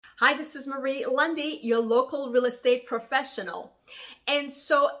Hi, this is Marie Lundy, your local real estate professional. And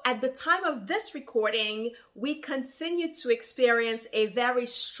so at the time of this recording, we continue to experience a very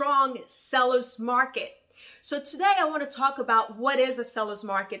strong seller's market. So today I want to talk about what is a seller's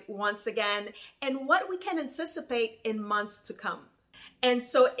market once again and what we can anticipate in months to come. And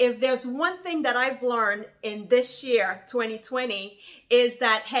so if there's one thing that I've learned in this year, 2020, is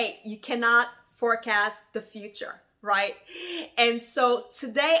that, hey, you cannot forecast the future, right? And so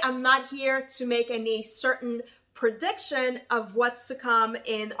today I'm not here to make any certain prediction of what's to come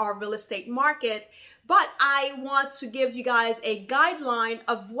in our real estate market, but I want to give you guys a guideline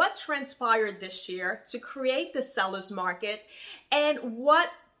of what transpired this year to create the seller's market and what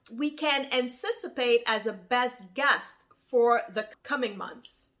we can anticipate as a best guess for the coming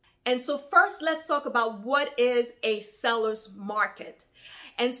months. And so first, let's talk about what is a seller's market.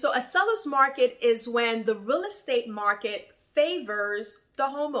 And so a seller's market is when the real estate market favors the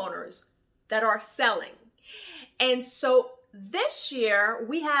homeowners that are selling. And so this year,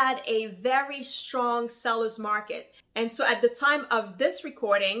 we had a very strong seller's market. And so at the time of this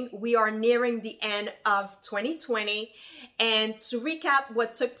recording, we are nearing the end of 2020. And to recap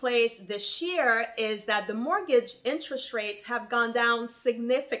what took place this year is that the mortgage interest rates have gone down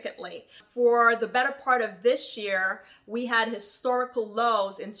significantly. For the better part of this year, we had historical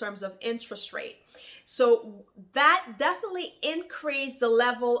lows in terms of interest rate. So that definitely increased the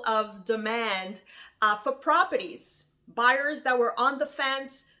level of demand for properties. Buyers that were on the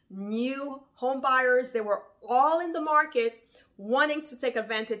fence, new home buyers, they were all in the market wanting to take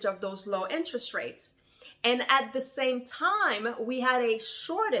advantage of those low interest rates. And at the same time, we had a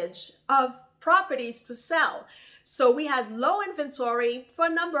shortage of properties to sell. So we had low inventory for a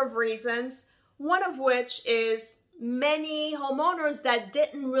number of reasons, one of which is many homeowners that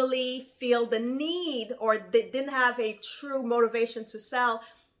didn't really feel the need or they didn't have a true motivation to sell.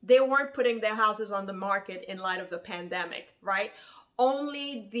 They weren't putting their houses on the market in light of the pandemic, right?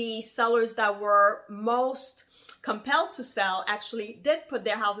 Only the sellers that were most compelled to sell actually did put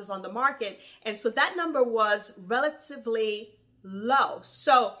their houses on the market. And so that number was relatively low.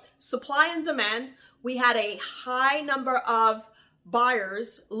 So supply and demand, we had a high number of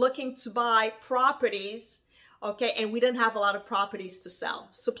buyers looking to buy properties, okay? And we didn't have a lot of properties to sell.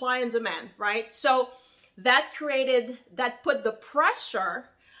 Supply and demand, right? So that put the pressure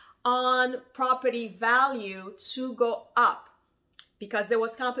on property value to go up because there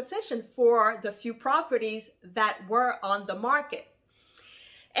was competition for the few properties that were on the market.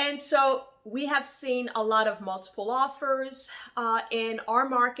 And so we have seen a lot of multiple offers in our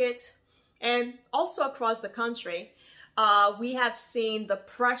market and also across the country. We have seen the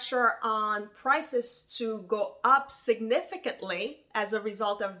pressure on prices to go up significantly as a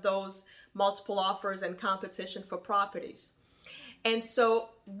result of those multiple offers and competition for properties. And so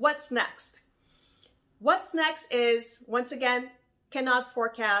what's next? What's next is, once again, cannot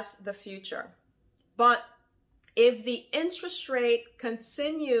forecast the future. But if the interest rate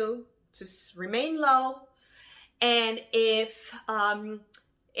continue to remain low, and if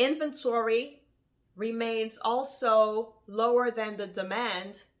inventory remains also lower than the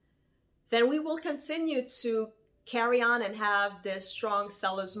demand, then we will continue to carry on and have this strong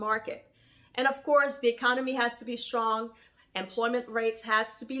seller's market. And of course, the economy has to be strong. Employment rates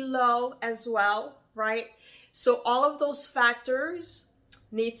has to be low as well, right? So all of those factors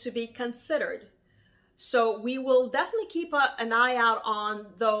need to be considered. So we will definitely keep an eye out on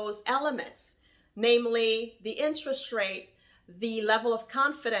those elements, namely the interest rate, the level of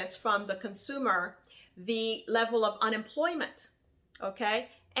confidence from the consumer, the level of unemployment, okay?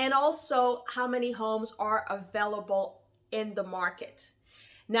 And also how many homes are available in the market.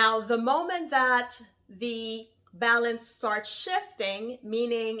 Now, the moment that the balance starts shifting,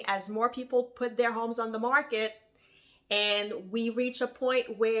 meaning as more people put their homes on the market and we reach a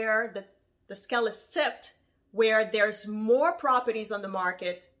point where the scale is tipped, where there's more properties on the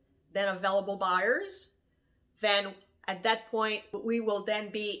market than available buyers, then at that point, we will then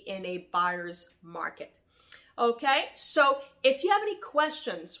be in a buyer's market. Okay, so if you have any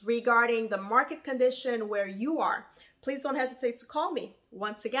questions regarding the market condition where you are, please don't hesitate to call me.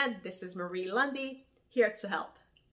 Once again, this is Marie Lundy, here to help.